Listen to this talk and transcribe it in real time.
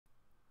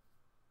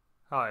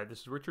Hi, this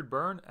is Richard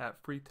Byrne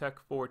at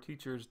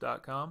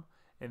freetech4teachers.com.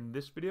 In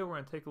this video, we're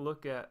going to take a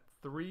look at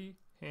 3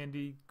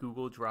 handy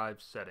Google Drive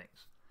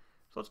settings.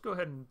 So let's go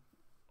ahead and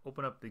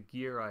open up the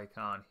gear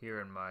icon here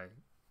in my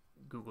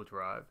Google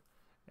Drive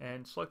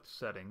and select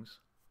Settings.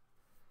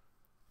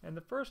 And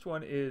the first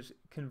one is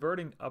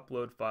converting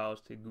upload files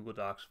to Google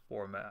Docs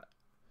format.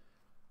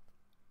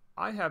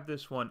 I have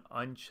this one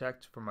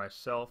unchecked for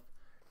myself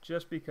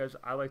just because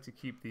I like to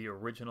keep the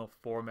original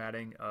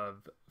formatting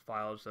of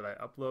files that I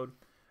upload.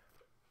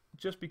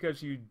 Just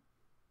because you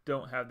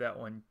don't have that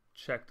one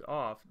checked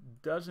off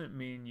doesn't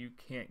mean you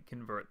can't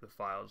convert the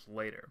files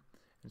later.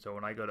 And so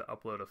when I go to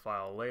upload a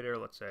file later,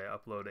 let's say I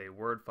upload a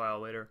Word file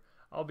later,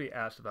 I'll be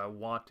asked if I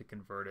want to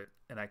convert it,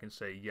 and I can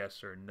say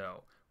yes or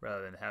no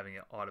rather than having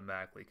it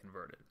automatically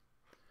converted.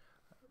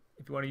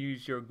 If you want to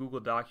use your Google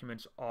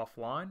Documents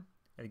offline,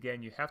 and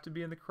again, you have to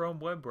be in the Chrome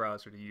web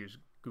browser to use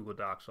Google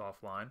Docs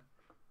offline,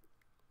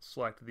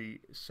 select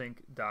the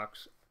Sync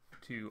Docs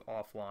to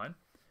Offline.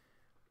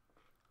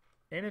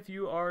 And if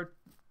you are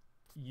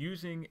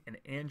using an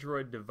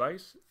Android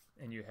device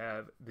and you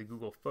have the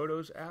Google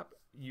Photos app,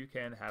 you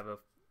can have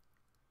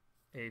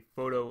a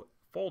photo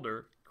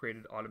folder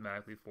created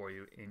automatically for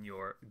you in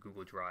your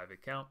Google Drive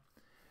account.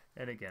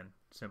 And again,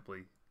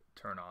 simply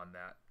turn on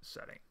that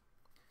setting.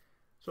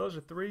 So those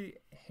are 3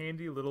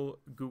 handy little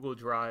Google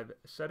Drive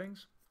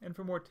settings. And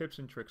for more tips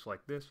and tricks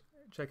like this,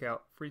 check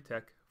out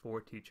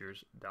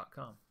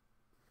freetech4teachers.com.